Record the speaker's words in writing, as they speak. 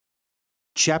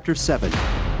Chapter 7.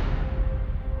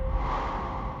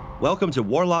 Welcome to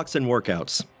Warlocks and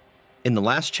Workouts. In the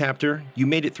last chapter, you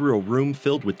made it through a room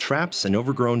filled with traps and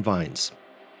overgrown vines.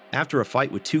 After a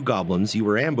fight with 2 goblins, you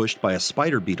were ambushed by a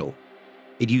spider beetle.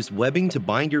 It used webbing to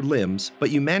bind your limbs,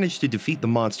 but you managed to defeat the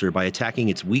monster by attacking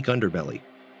its weak underbelly.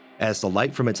 As the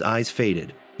light from its eyes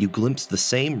faded, you glimpsed the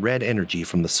same red energy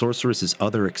from the sorceress's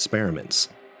other experiments.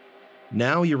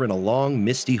 Now you're in a long,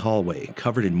 misty hallway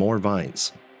covered in more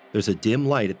vines. There's a dim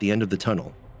light at the end of the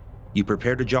tunnel. You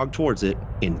prepare to jog towards it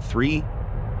in 3,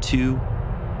 2,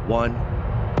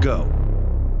 1, go.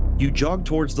 You jog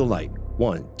towards the light,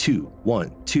 1, 2,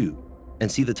 1, 2,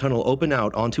 and see the tunnel open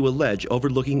out onto a ledge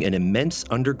overlooking an immense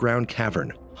underground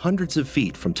cavern, hundreds of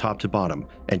feet from top to bottom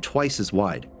and twice as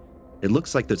wide. It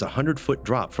looks like there's a 100-foot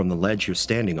drop from the ledge you're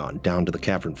standing on down to the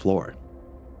cavern floor.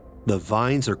 The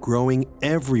vines are growing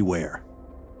everywhere.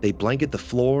 They blanket the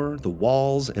floor, the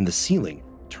walls, and the ceiling,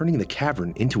 turning the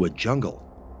cavern into a jungle.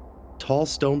 Tall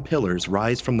stone pillars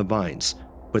rise from the vines,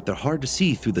 but they're hard to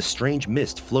see through the strange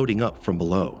mist floating up from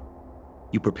below.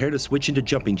 You prepare to switch into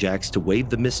jumping jacks to wave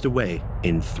the mist away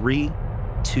in 3,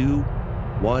 2,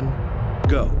 1,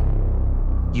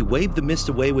 go. You wave the mist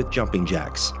away with jumping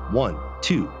jacks. 1,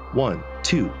 2, 1,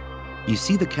 2. You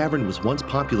see the cavern was once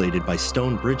populated by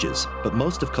stone bridges, but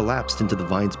most have collapsed into the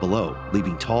vines below,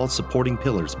 leaving tall supporting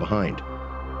pillars behind.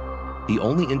 The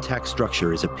only intact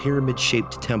structure is a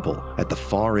pyramid-shaped temple at the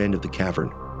far end of the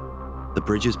cavern. The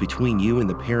bridges between you and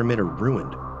the pyramid are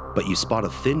ruined, but you spot a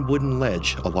thin wooden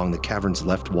ledge along the cavern's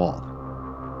left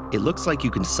wall. It looks like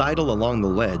you can sidle along the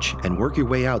ledge and work your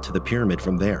way out to the pyramid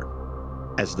from there.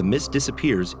 As the mist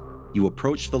disappears, you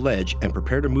approach the ledge and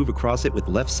prepare to move across it with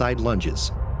left side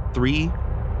lunges. 3,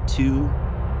 2,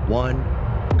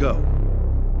 1, go.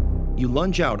 You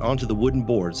lunge out onto the wooden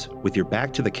boards with your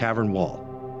back to the cavern wall.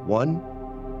 1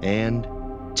 and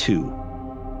 2.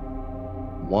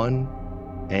 1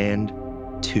 and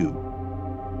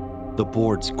 2. The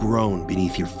boards groan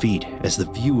beneath your feet as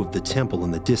the view of the temple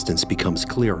in the distance becomes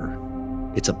clearer.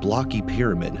 It's a blocky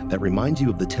pyramid that reminds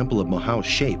you of the Temple of Mahao's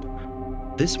shape.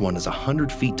 This one is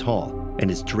 100 feet tall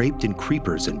and is draped in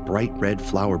creepers and bright red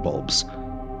flower bulbs.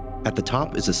 At the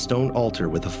top is a stone altar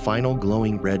with a final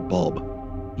glowing red bulb.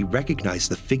 You recognize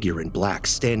the figure in black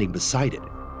standing beside it.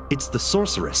 It's the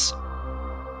Sorceress.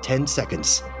 10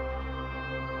 seconds.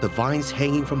 The vines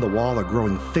hanging from the wall are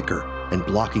growing thicker and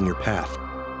blocking your path.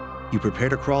 You prepare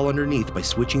to crawl underneath by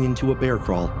switching into a bear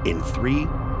crawl in 3,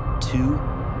 2,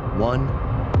 1,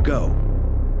 go.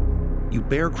 You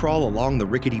bear crawl along the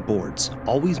rickety boards,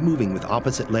 always moving with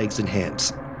opposite legs and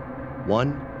hands.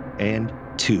 1 and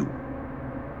 2.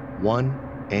 1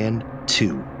 and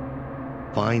 2.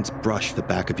 Vines brush the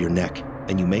back of your neck,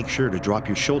 and you make sure to drop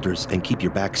your shoulders and keep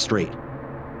your back straight.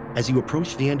 As you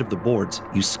approach the end of the boards,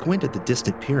 you squint at the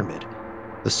distant pyramid.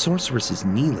 The sorceress is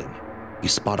kneeling. You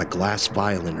spot a glass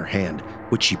vial in her hand,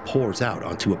 which she pours out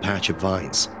onto a patch of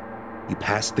vines. You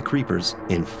pass the creepers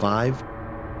in 5,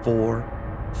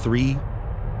 4, 3,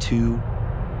 2,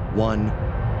 1,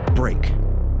 break.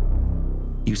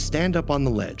 You stand up on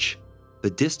the ledge. The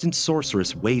distant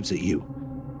sorceress waves at you.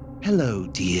 "Hello,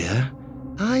 dear.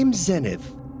 I'm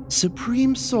Zenith,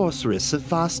 Supreme Sorceress of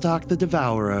Vostok the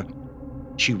Devourer."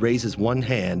 She raises one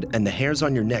hand, and the hairs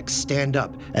on your neck stand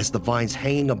up as the vines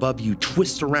hanging above you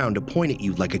twist around to point at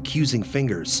you like accusing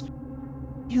fingers.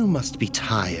 "You must be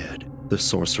tired," the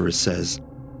sorceress says.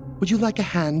 "Would you like a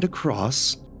hand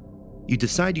across?" You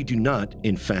decide you do not,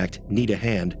 in fact, need a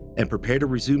hand, and prepare to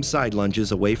resume side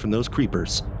lunges away from those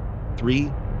creepers.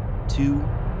 3, 2,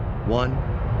 1,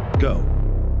 go.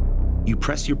 You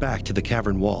press your back to the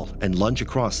cavern wall and lunge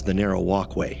across the narrow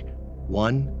walkway.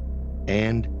 1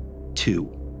 and 2.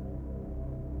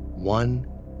 1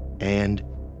 and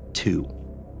 2.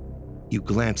 You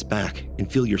glance back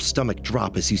and feel your stomach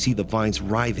drop as you see the vines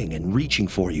writhing and reaching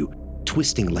for you,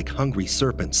 twisting like hungry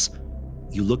serpents.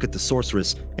 You look at the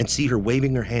sorceress and see her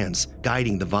waving her hands,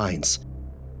 guiding the vines.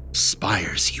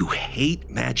 Spires, you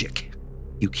hate magic.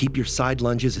 You keep your side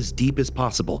lunges as deep as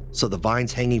possible so the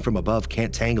vines hanging from above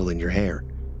can't tangle in your hair.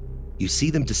 You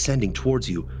see them descending towards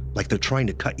you like they're trying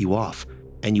to cut you off,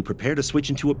 and you prepare to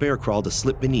switch into a bear crawl to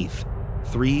slip beneath.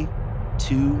 3,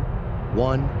 2,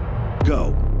 1,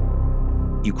 go.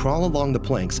 You crawl along the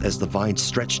planks as the vines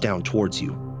stretch down towards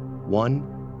you. 1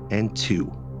 and 2.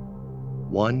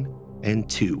 1 and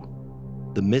 2.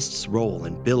 The mists roll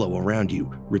and billow around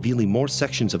you, revealing more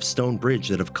sections of stone bridge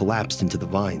that have collapsed into the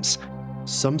vines.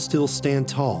 Some still stand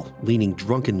tall, leaning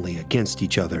drunkenly against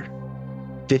each other.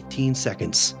 15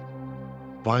 seconds.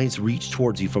 Vines reach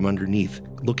towards you from underneath,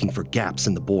 looking for gaps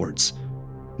in the boards.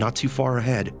 Not too far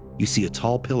ahead, you see a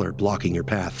tall pillar blocking your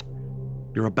path.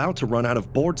 You're about to run out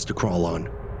of boards to crawl on.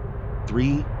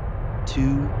 3, 2,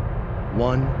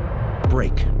 1,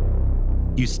 break.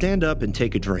 You stand up and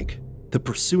take a drink. The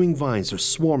pursuing vines are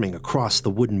swarming across the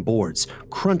wooden boards,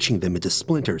 crunching them into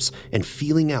splinters and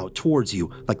feeling out towards you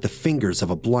like the fingers of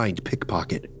a blind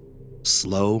pickpocket.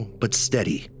 Slow but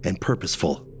steady and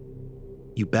purposeful.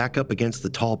 You back up against the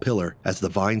tall pillar as the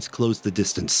vines close the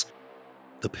distance.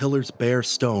 The pillar's bare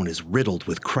stone is riddled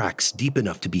with cracks deep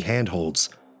enough to be handholds.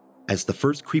 As the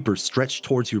first creepers stretch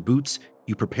towards your boots,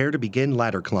 you prepare to begin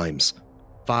ladder climbs.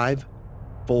 5,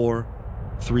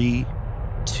 4, 3,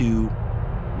 2,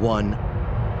 1,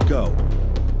 go.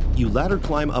 You ladder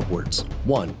climb upwards.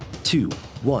 1, 2,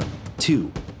 1,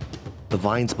 2. The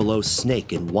vines below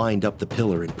snake and wind up the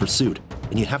pillar in pursuit,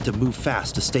 and you have to move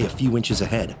fast to stay a few inches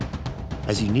ahead.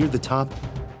 As you near the top,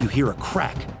 you hear a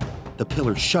crack. The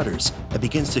pillar shudders and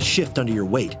begins to shift under your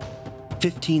weight.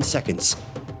 15 seconds.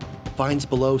 Vines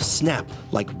below snap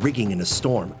like rigging in a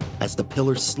storm as the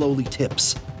pillar slowly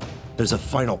tips. There's a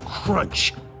final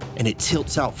crunch, and it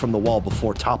tilts out from the wall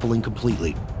before toppling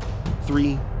completely.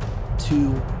 3, 2,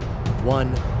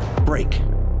 1, break.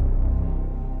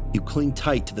 You cling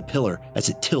tight to the pillar as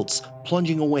it tilts,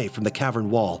 plunging away from the cavern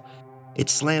wall. It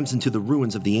slams into the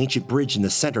ruins of the ancient bridge in the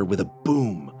center with a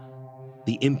boom.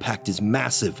 The impact is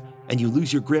massive, and you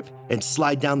lose your grip and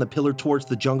slide down the pillar towards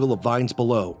the jungle of vines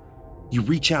below. You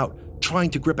reach out, trying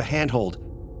to grip a handhold.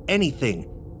 Anything.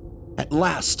 At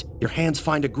last, your hands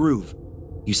find a groove.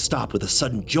 You stop with a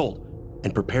sudden jolt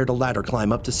and prepare to ladder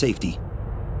climb up to safety.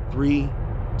 3,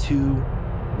 2,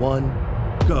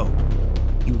 1, go.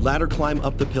 You ladder climb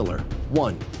up the pillar.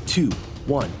 1, 2,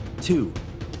 1, 2.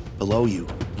 Below you,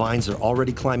 vines are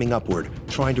already climbing upward,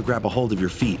 trying to grab a hold of your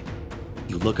feet.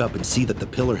 You look up and see that the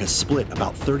pillar has split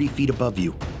about 30 feet above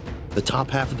you. The top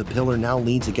half of the pillar now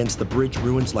leans against the bridge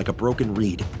ruins like a broken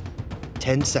reed.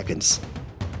 10 seconds.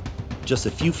 Just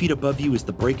a few feet above you is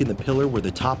the break in the pillar where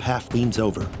the top half leans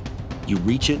over. You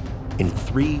reach it in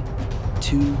 3,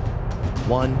 2,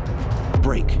 1,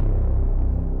 break.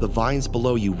 The vines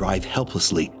below you writhe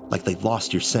helplessly like they've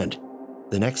lost your scent.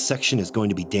 The next section is going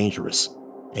to be dangerous.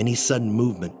 Any sudden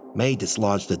movement may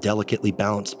dislodge the delicately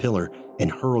balanced pillar and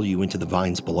hurl you into the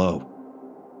vines below.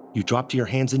 You drop to your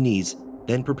hands and knees,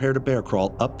 then prepare to bear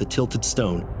crawl up the tilted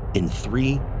stone in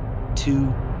 3, 2,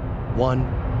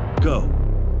 1, go.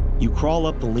 You crawl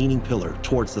up the leaning pillar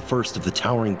towards the first of the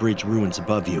towering bridge ruins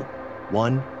above you.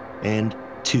 1 and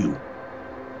 2.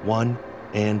 1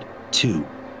 and 2.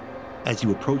 As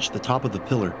you approach the top of the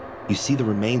pillar, you see the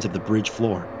remains of the bridge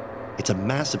floor. It's a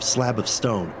massive slab of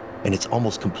stone, and it's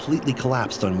almost completely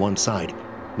collapsed on one side,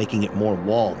 making it more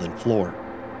wall than floor.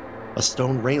 A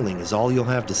stone railing is all you'll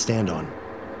have to stand on.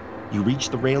 You reach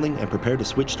the railing and prepare to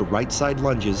switch to right side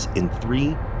lunges in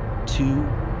 3, 2,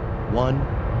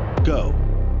 1, go.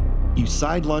 You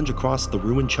side lunge across the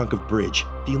ruined chunk of bridge,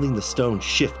 feeling the stone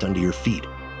shift under your feet.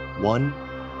 1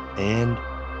 and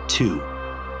 2.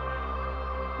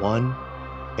 1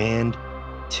 and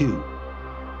 2.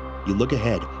 You look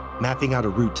ahead, mapping out a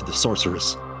route to the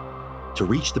Sorceress. To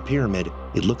reach the pyramid,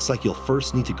 it looks like you'll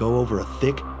first need to go over a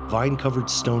thick, vine-covered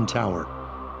stone tower.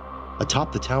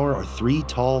 Atop the tower are 3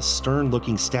 tall,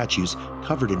 stern-looking statues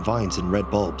covered in vines and red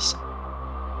bulbs.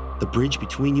 The bridge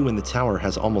between you and the tower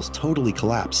has almost totally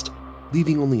collapsed,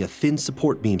 leaving only a thin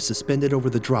support beam suspended over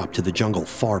the drop to the jungle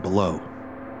far below.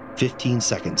 15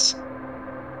 seconds.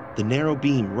 The narrow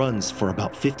beam runs for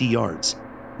about 50 yards,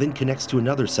 then connects to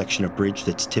another section of bridge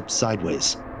that's tipped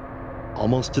sideways.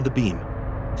 Almost to the beam.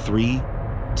 3,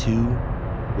 2,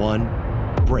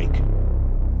 1, break.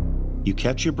 You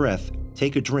catch your breath,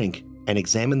 take a drink, and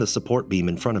examine the support beam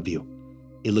in front of you.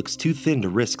 It looks too thin to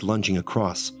risk lunging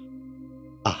across.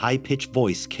 A high-pitched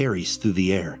voice carries through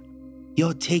the air.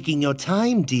 "You're taking your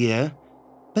time, dear,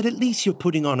 but at least you're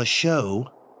putting on a show."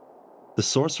 The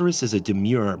Sorceress is a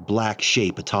demure black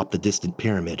shape atop the distant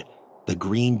pyramid. The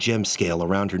green gem scale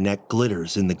around her neck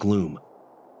glitters in the gloom.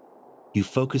 You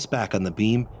focus back on the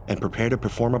beam and prepare to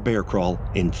perform a bear crawl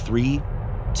in 3,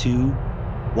 2,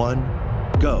 1,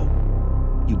 go.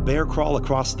 You bear crawl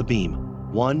across the beam.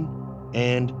 1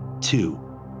 and 2.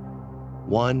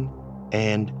 1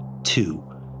 and 2.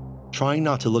 Trying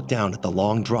not to look down at the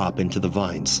long drop into the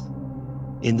vines.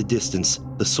 In the distance,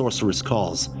 the Sorceress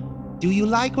calls, "Do you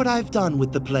like what I've done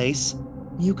with the place?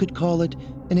 You could call it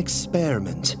an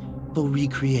experiment for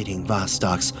recreating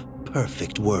Vostok's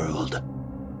perfect world."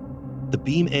 The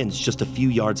beam ends just a few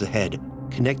yards ahead,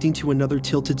 connecting to another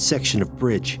tilted section of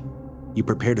bridge. You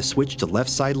prepare to switch to left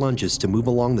side lunges to move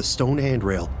along the stone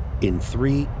handrail in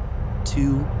 3,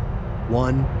 2,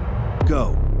 1,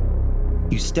 go.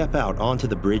 You step out onto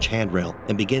the bridge handrail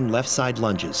and begin left side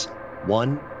lunges.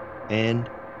 1 and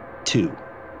 2.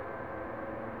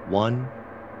 1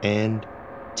 and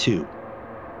 2.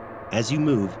 As you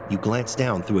move, you glance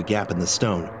down through a gap in the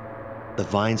stone. The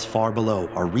vines far below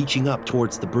are reaching up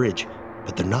towards the bridge,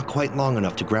 but they're not quite long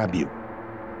enough to grab you.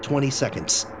 20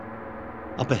 seconds.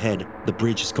 Up ahead, the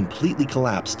bridge is completely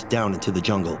collapsed down into the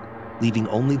jungle, leaving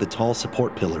only the tall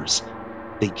support pillars.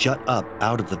 They jut up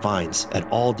out of the vines at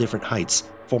all different heights,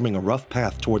 forming a rough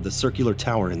path toward the circular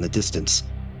tower in the distance.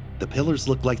 The pillars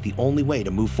look like the only way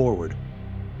to move forward.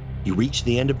 You reach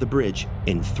the end of the bridge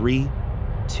in 3,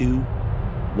 2,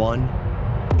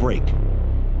 1, break.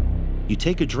 You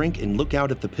take a drink and look out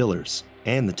at the pillars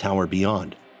and the tower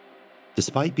beyond.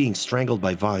 Despite being strangled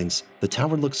by vines, the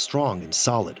tower looks strong and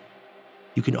solid.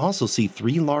 You can also see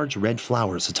 3 large red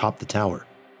flowers atop the tower,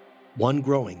 one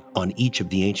growing on each of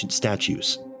the ancient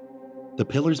statues. The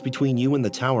pillars between you and the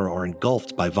tower are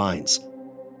engulfed by vines.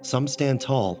 Some stand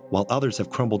tall, while others have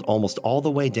crumbled almost all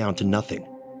the way down to nothing.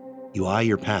 You eye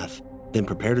your path, then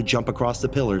prepare to jump across the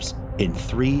pillars in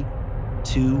 3,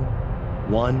 2,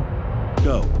 1,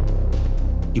 go.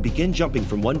 You begin jumping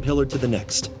from one pillar to the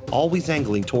next, always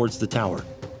angling towards the tower.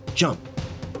 Jump.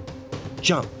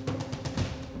 Jump.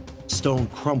 Stone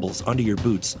crumbles under your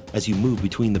boots as you move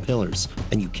between the pillars,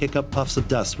 and you kick up puffs of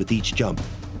dust with each jump.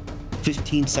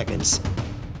 15 seconds.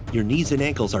 Your knees and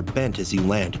ankles are bent as you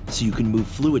land, so you can move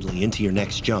fluidly into your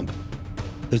next jump.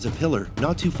 There's a pillar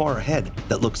not too far ahead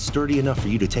that looks sturdy enough for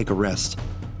you to take a rest.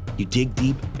 You dig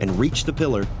deep and reach the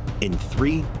pillar in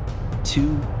 3, 2,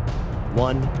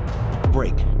 1,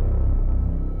 break.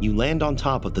 You land on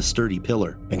top of the sturdy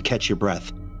pillar and catch your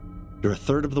breath. You're a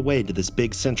third of the way to this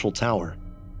big central tower.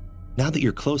 Now that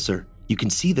you're closer, you can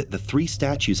see that the 3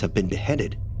 statues have been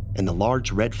beheaded, and the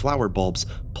large red flower bulbs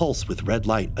pulse with red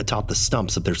light atop the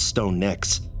stumps of their stone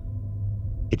necks.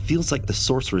 It feels like the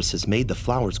sorceress has made the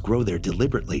flowers grow there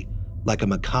deliberately, like a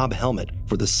macabre helmet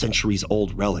for the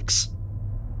centuries-old relics.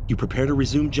 You prepare to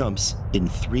resume jumps in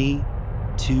 3,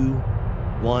 2,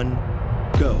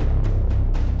 1, go.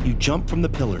 You jump from the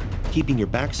pillar, keeping your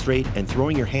back straight and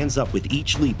throwing your hands up with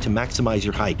each leap to maximize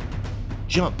your height.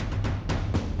 Jump.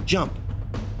 Jump.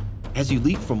 As you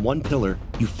leap from one pillar,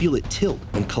 you feel it tilt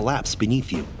and collapse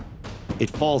beneath you. It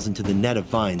falls into the net of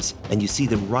vines, and you see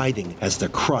them writhing as they're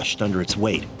crushed under its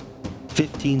weight.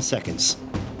 15 seconds.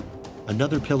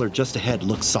 Another pillar just ahead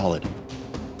looks solid.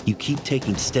 You keep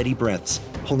taking steady breaths,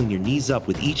 pulling your knees up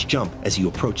with each jump as you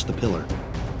approach the pillar.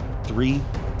 3,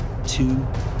 2,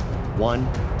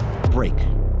 1, break.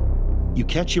 You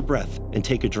catch your breath and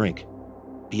take a drink.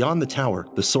 Beyond the tower,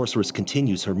 the sorceress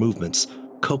continues her movements,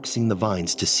 coaxing the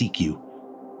vines to seek you.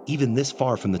 Even this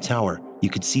far from the tower, you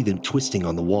could see them twisting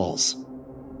on the walls.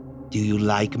 "Do you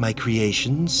like my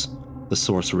creations?" the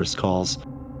sorceress calls.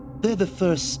 "They're the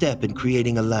first step in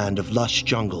creating a land of lush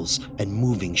jungles and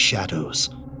moving shadows,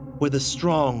 where the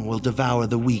strong will devour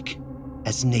the weak,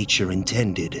 as nature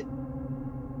intended."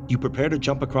 You prepare to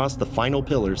jump across the final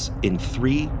pillars in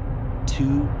 3,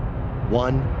 2,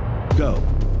 1, go.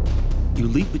 You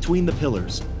leap between the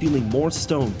pillars, feeling more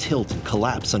stone tilt and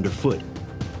collapse underfoot.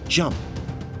 Jump.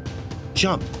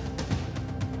 Jump.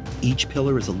 Each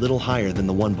pillar is a little higher than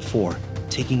the one before,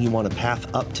 taking you on a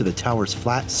path up to the tower's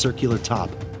flat, circular top.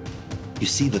 You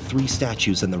see the 3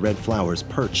 statues and the red flowers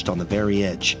perched on the very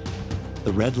edge.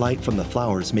 The red light from the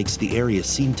flowers makes the area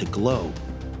seem to glow.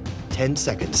 10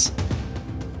 seconds.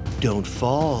 "Don't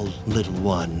fall, little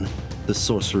one," the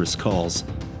sorceress calls.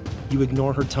 You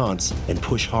ignore her taunts and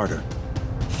push harder.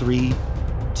 3,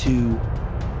 2,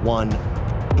 1,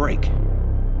 break.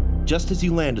 Just as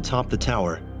you land atop the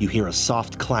tower, you hear a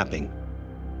soft clapping.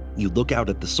 You look out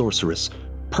at the sorceress,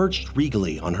 perched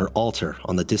regally on her altar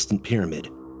on the distant pyramid.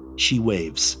 She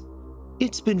waves.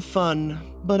 "It's been fun,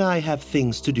 but I have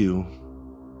things to do."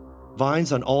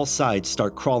 Vines on all sides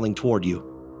start crawling toward you.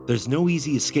 There's no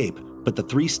easy escape, but the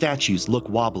 3 statues look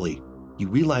wobbly. You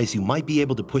realize you might be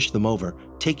able to push them over,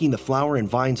 taking the flower and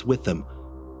vines with them.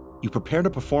 You prepare to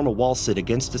perform a wall sit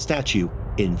against a statue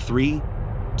in 3,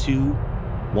 2,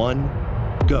 1,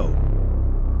 go.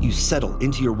 You settle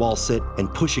into your wall sit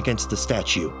and push against the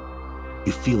statue.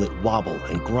 You feel it wobble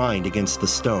and grind against the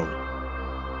stone.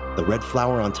 The red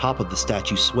flower on top of the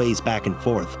statue sways back and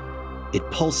forth.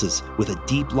 It pulses with a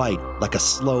deep light like a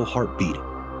slow heartbeat.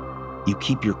 You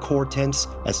keep your core tense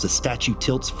as the statue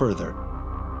tilts further.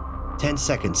 10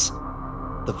 seconds.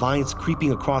 The vines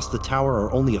creeping across the tower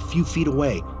are only a few feet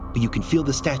away, but you can feel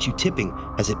the statue tipping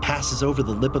as it passes over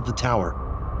the lip of the tower.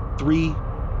 3,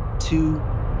 2,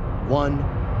 1,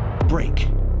 break.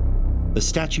 The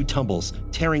statue tumbles,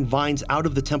 tearing vines out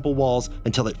of the temple walls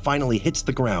until it finally hits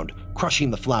the ground,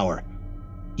 crushing the flower.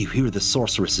 You hear the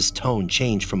sorceress's tone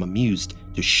change from amused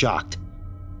to shocked.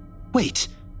 "Wait,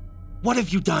 what have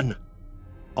you done?"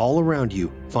 All around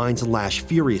you, vines lash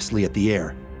furiously at the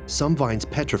air. Some vines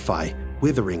petrify,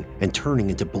 withering and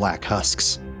turning into black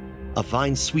husks. A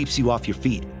vine sweeps you off your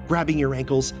feet, grabbing your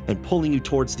ankles and pulling you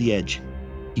towards the edge.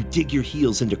 You dig your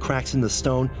heels into cracks in the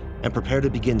stone and prepare to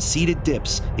begin seated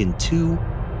dips in 2,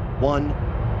 1,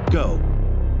 go.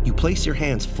 You place your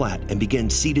hands flat and begin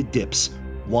seated dips.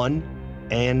 1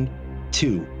 and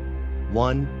 2.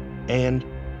 1 and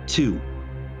 2.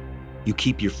 You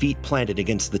keep your feet planted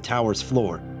against the tower's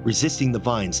floor, resisting the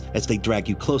vines as they drag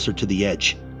you closer to the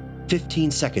edge.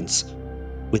 15 seconds.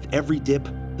 With every dip,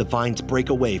 the vines break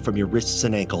away from your wrists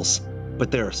and ankles,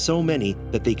 but there are so many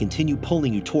that they continue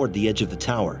pulling you toward the edge of the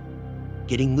tower.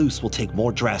 Getting loose will take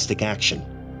more drastic action,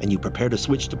 and you prepare to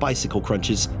switch to bicycle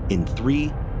crunches in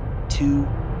 3, 2,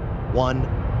 1,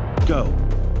 go.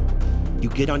 You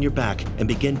get on your back and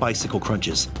begin bicycle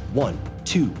crunches. 1,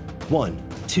 2, 1,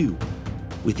 2.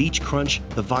 With each crunch,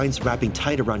 the vines wrapping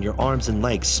tight around your arms and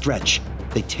legs stretch.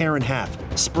 They tear in half,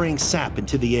 spraying sap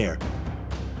into the air.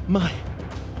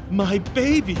 My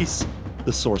babies,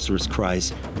 the sorceress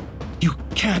cries. You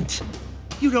can't.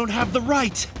 You don't have the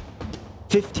right.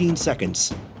 15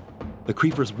 seconds. The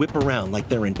creepers whip around like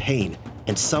they're in pain,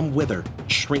 and some wither,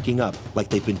 shrinking up like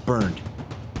they've been burned.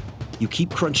 You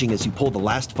keep crunching as you pull the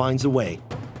last vines away.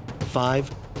 5,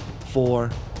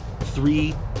 4,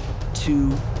 3,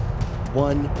 2,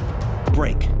 1,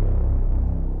 break.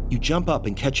 You jump up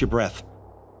and catch your breath.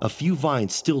 A few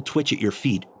vines still twitch at your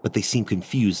feet, but they seem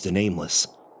confused and aimless.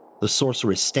 The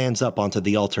sorceress stands up onto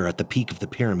the altar at the peak of the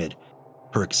pyramid.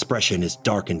 Her expression is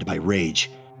darkened by rage.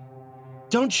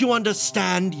 "Don't you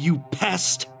understand, you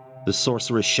pest?" the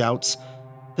sorceress shouts.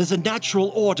 "There's a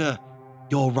natural order.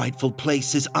 Your rightful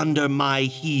place is under my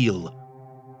heel."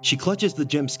 She clutches the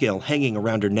gem scale hanging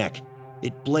around her neck.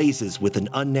 It blazes with an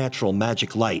unnatural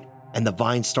magic light, and the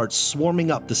vines start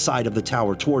swarming up the side of the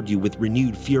tower toward you with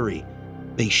renewed fury.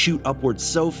 They shoot upwards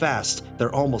so fast,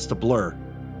 they're almost a blur.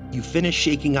 You finish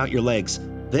shaking out your legs,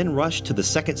 then rush to the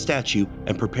second statue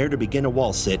and prepare to begin a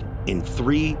wall sit in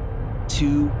 3,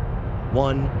 2,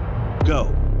 1,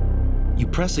 go. You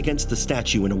press against the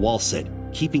statue in a wall sit,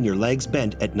 keeping your legs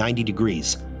bent at 90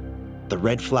 degrees. The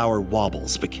red flower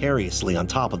wobbles precariously on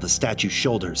top of the statue's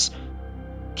shoulders.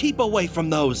 "Keep away from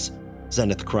those,"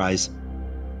 Zenith cries.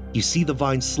 You see the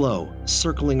vines slow,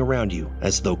 circling around you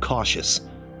as though cautious.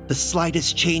 "The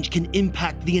slightest change can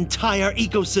impact the entire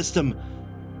ecosystem.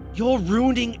 You're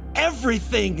ruining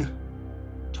everything."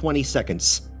 20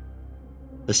 seconds.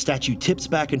 The statue tips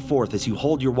back and forth as you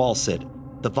hold your wall sit.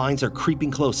 The vines are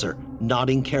creeping closer,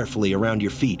 nodding carefully around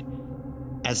your feet.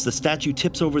 As the statue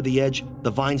tips over the edge,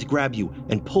 the vines grab you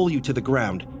and pull you to the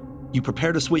ground. You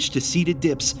prepare to switch to seated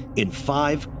dips in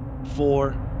 5,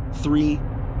 4, 3,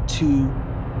 2,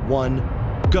 1,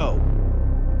 go.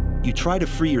 You try to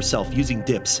free yourself using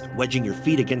dips, wedging your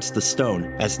feet against the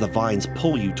stone as the vines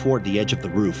pull you toward the edge of the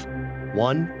roof.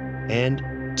 1 and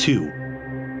 2.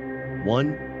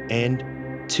 1 and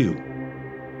 2.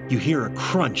 You hear a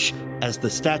crunch as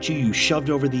the statue you shoved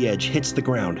over the edge hits the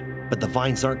ground, but the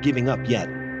vines aren't giving up yet.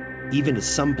 Even as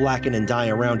some blacken and die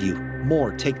around you,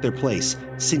 more take their place,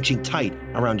 cinching tight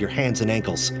around your hands and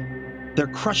ankles. They're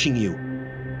crushing you.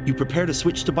 You prepare to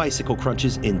switch to bicycle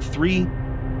crunches in 3,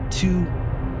 2,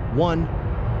 1,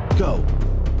 go.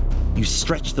 You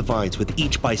stretch the vines with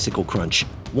each bicycle crunch.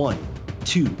 1,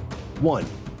 2, 1,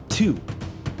 2.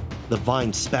 The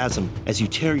vines spasm as you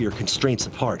tear your constraints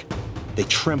apart. They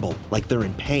tremble like they're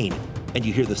in pain, and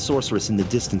you hear the sorceress in the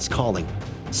distance calling,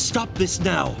 "Stop this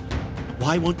now!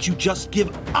 Why won't you just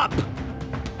give up?"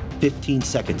 15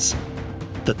 seconds.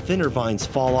 The thinner vines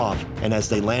fall off, and as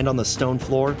they land on the stone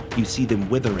floor, you see them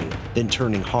withering, then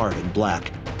turning hard and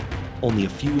black. Only a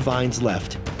few vines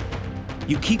left.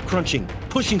 You keep crunching,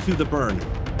 pushing through the burn.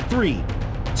 3,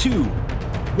 2,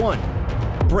 1,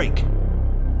 break.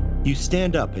 You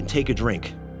stand up and take a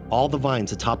drink. All the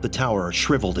vines atop the tower are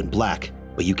shriveled and black,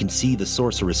 but you can see the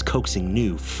sorceress coaxing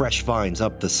new, fresh vines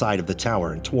up the side of the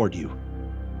tower and toward you.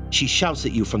 She shouts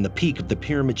at you from the peak of the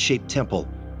pyramid-shaped temple.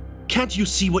 "Can't you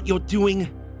see what you're doing?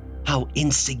 How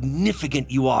insignificant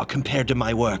you are compared to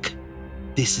my work.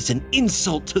 This is an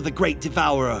insult to the Great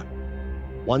Devourer."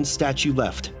 One statue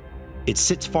left. It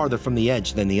sits farther from the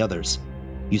edge than the others.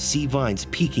 You see vines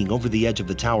peeking over the edge of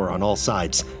the tower on all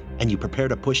sides, and you prepare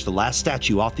to push the last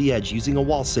statue off the edge using a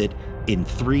wall sit in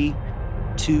 3,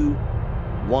 2,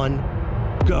 1,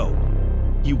 go.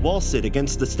 You wall sit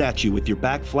against the statue with your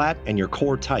back flat and your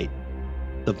core tight.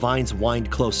 The vines wind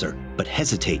closer, but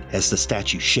hesitate as the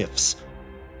statue shifts.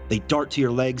 They dart to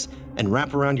your legs and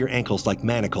wrap around your ankles like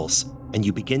manacles, and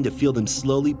you begin to feel them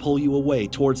slowly pull you away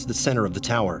towards the center of the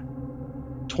tower.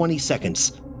 20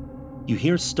 seconds. You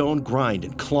hear stone grind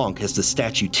and clonk as the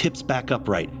statue tips back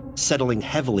upright, settling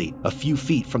heavily a few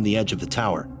feet from the edge of the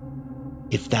tower.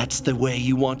 "If that's the way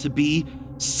you want to be,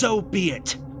 so be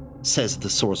it," says the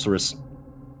sorceress.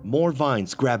 More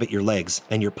vines grab at your legs,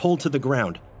 and you're pulled to the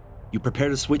ground. You prepare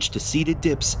to switch to seated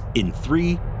dips in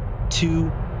 3, 2,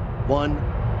 1,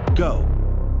 go.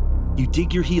 You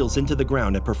dig your heels into the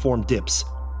ground and perform dips.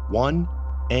 1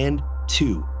 and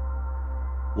 2.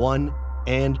 1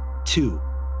 and 2.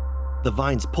 The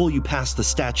vines pull you past the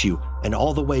statue and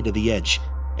all the way to the edge,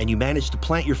 and you manage to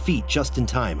plant your feet just in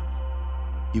time.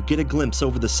 You get a glimpse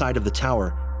over the side of the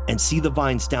tower and see the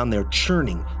vines down there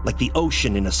churning like the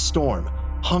ocean in a storm,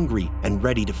 hungry and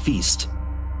ready to feast.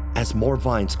 As more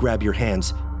vines grab your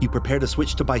hands, you prepare to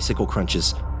switch to bicycle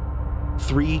crunches.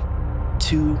 3,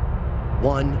 2,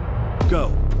 1,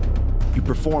 go. You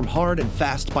perform hard and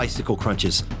fast bicycle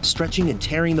crunches, stretching and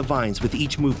tearing the vines with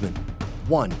each movement.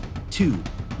 1, 2,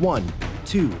 1,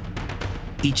 2.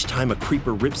 Each time a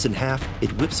creeper rips in half,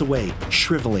 it whips away,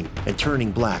 shriveling and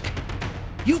turning black.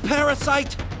 "You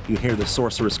parasite!" you hear the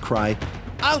sorceress cry.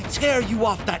 "I'll tear you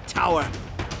off that tower!"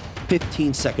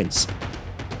 15 seconds.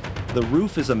 The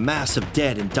roof is a mass of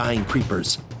dead and dying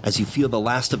creepers. As you feel the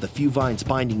last of the few vines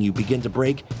binding you begin to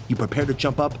break, you prepare to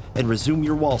jump up and resume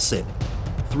your wall sit.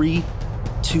 3,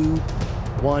 2,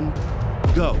 1,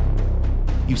 go.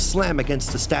 You slam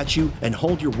against the statue and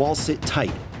hold your wall sit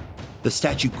tight. The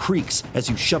statue creaks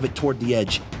as you shove it toward the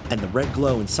edge, and the red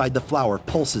glow inside the flower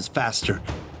pulses faster.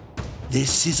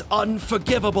 "This is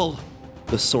unforgivable,"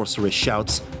 the sorceress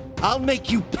shouts. "I'll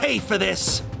make you pay for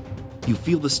this!" You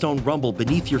feel the stone rumble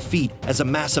beneath your feet as a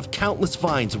mass of countless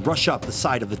vines rush up the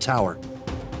side of the tower.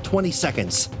 20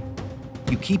 seconds.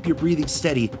 You keep your breathing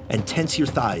steady and tense your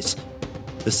thighs.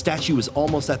 The statue is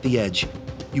almost at the edge.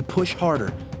 You push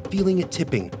harder, feeling it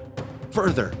tipping.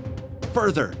 Further,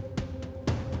 further.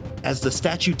 As the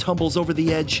statue tumbles over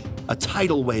the edge, a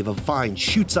tidal wave of vines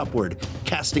shoots upward,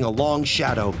 casting a long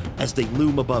shadow as they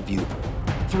loom above you.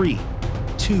 3,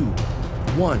 2,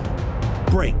 1,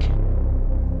 break.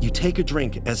 You take a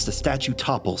drink as the statue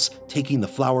topples, taking the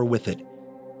flower with it.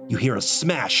 You hear a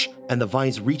smash, and the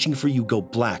vines reaching for you go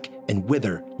black and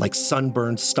wither like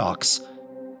sunburned stalks.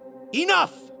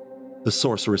 "Enough!" the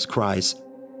sorceress cries.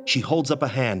 She holds up a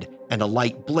hand, and a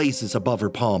light blazes above her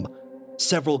palm.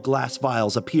 Several glass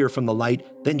vials appear from the light,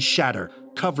 then shatter,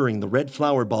 covering the red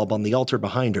flower bulb on the altar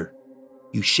behind her.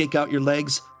 You shake out your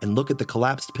legs and look at the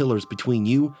collapsed pillars between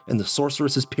you and the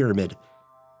sorceress's pyramid.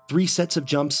 3 sets of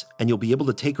jumps, and you'll be able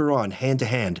to take her on hand to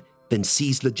hand, then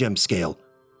seize the gem scale.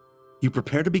 You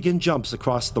prepare to begin jumps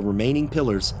across the remaining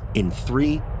pillars in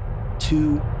 3,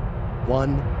 2,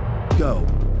 1, go.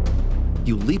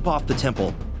 You leap off the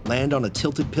temple, land on a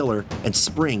tilted pillar, and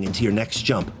spring into your next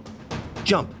jump.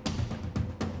 Jump.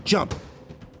 Jump.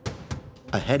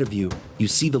 Ahead of you, you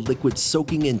see the liquid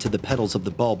soaking into the petals of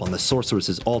the bulb on the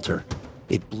sorceress's altar.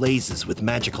 It blazes with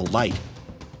magical light.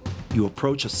 You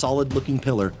approach a solid-looking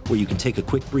pillar where you can take a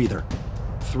quick breather.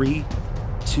 3,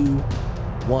 2,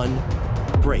 1,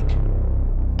 break.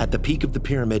 At the peak of the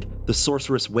pyramid, the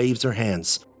sorceress waves her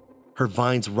hands. Her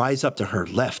vines rise up to her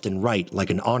left and right like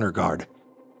an honor guard.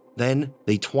 Then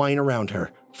they twine around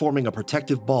her, forming a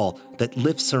protective ball that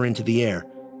lifts her into the air.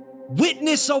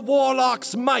 "Witness a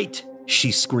warlock's might!"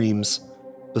 she screams.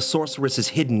 The sorceress is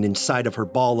hidden inside of her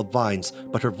ball of vines,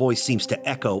 but her voice seems to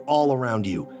echo all around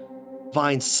you.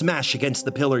 Vines smash against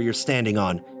the pillar you're standing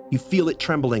on. You feel it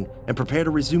trembling and prepare to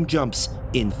resume jumps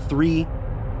in 3,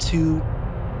 2,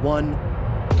 1,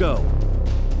 go.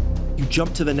 You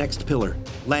jump to the next pillar,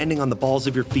 landing on the balls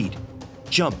of your feet.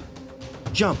 Jump.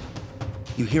 Jump.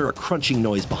 You hear a crunching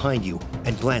noise behind you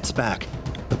and glance back.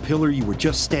 The pillar you were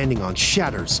just standing on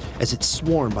shatters as it's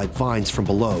swarmed by vines from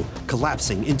below,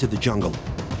 collapsing into the jungle.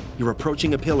 You're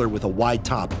approaching a pillar with a wide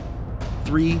top.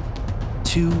 3,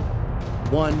 2,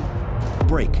 1,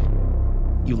 break.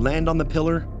 You land on the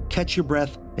pillar, catch your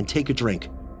breath, and take a drink.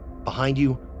 Behind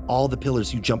you, all the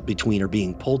pillars you jump between are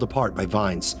being pulled apart by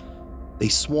vines. They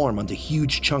swarm onto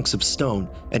huge chunks of stone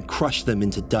and crush them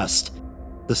into dust.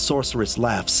 The sorceress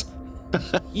laughs.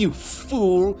 "You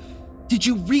fool! Did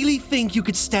you really think you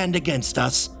could stand against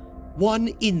us? One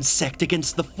insect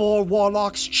against the 4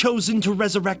 warlocks chosen to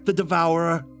resurrect the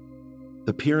Devourer."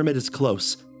 The pyramid is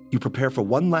close. You prepare for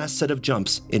one last set of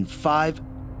jumps in 5,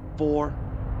 4,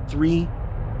 3,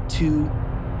 2,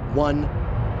 1,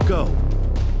 go.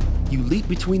 You leap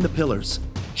between the pillars.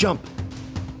 Jump.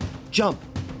 Jump.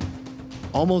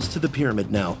 Almost to the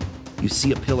pyramid now. You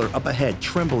see a pillar up ahead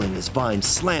trembling as vines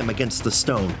slam against the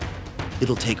stone.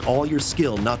 It'll take all your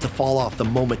skill not to fall off the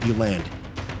moment you land.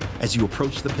 As you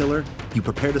approach the pillar, you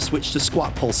prepare to switch to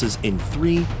squat pulses in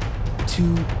 3,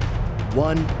 2,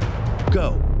 1,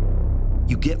 go.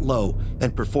 You get low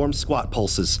and perform squat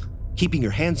pulses, keeping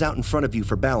your hands out in front of you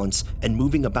for balance and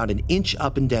moving about an inch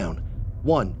up and down.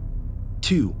 1,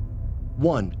 2,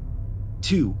 1,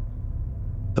 2.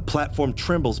 The platform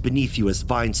trembles beneath you as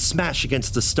vines smash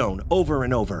against the stone over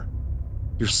and over.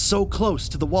 You're so close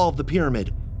to the wall of the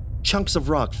pyramid. Chunks of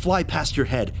rock fly past your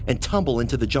head and tumble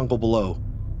into the jungle below.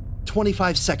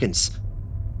 25 seconds.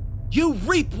 You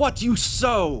reap what you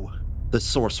sow, the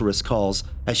sorceress calls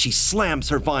as she slams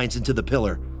her vines into the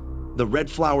pillar. The red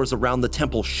flowers around the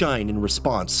temple shine in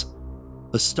response.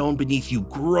 The stone beneath you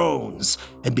groans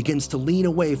and begins to lean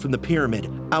away from the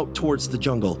pyramid out towards the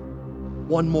jungle.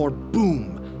 One more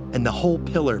boom, and the whole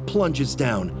pillar plunges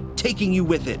down, taking you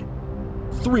with it.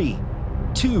 3,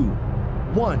 2,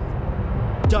 1,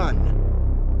 done.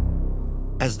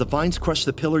 As the vines crush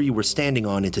the pillar you were standing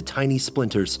on into tiny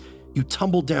splinters, you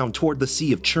tumble down toward the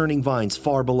sea of churning vines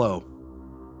far below.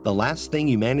 The last thing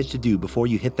you manage to do before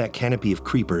you hit that canopy of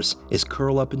creepers is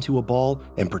curl up into a ball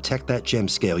and protect that gem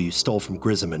scale you stole from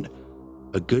Grisomond.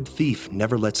 A good thief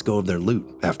never lets go of their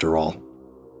loot, after all.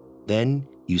 Then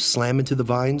you slam into the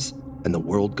vines, and the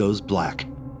world goes black.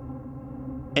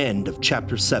 End of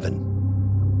Chapter 7.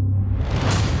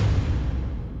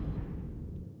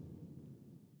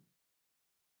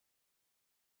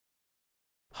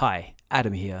 Hi,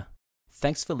 Adam here.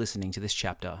 Thanks for listening to this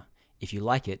chapter. If you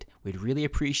like it, we'd really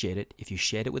appreciate it if you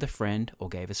shared it with a friend or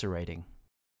gave us a rating.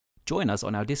 Join us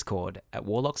on our Discord at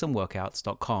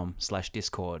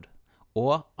warlocksandworkouts.com/discord,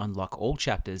 or unlock all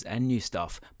chapters and new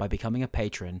stuff by becoming a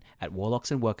patron at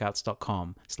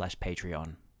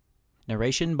warlocksandworkouts.com/patreon.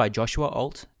 Narration by Joshua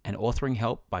Alt and authoring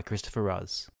help by Christopher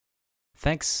Ruz.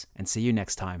 Thanks, and see you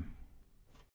next time.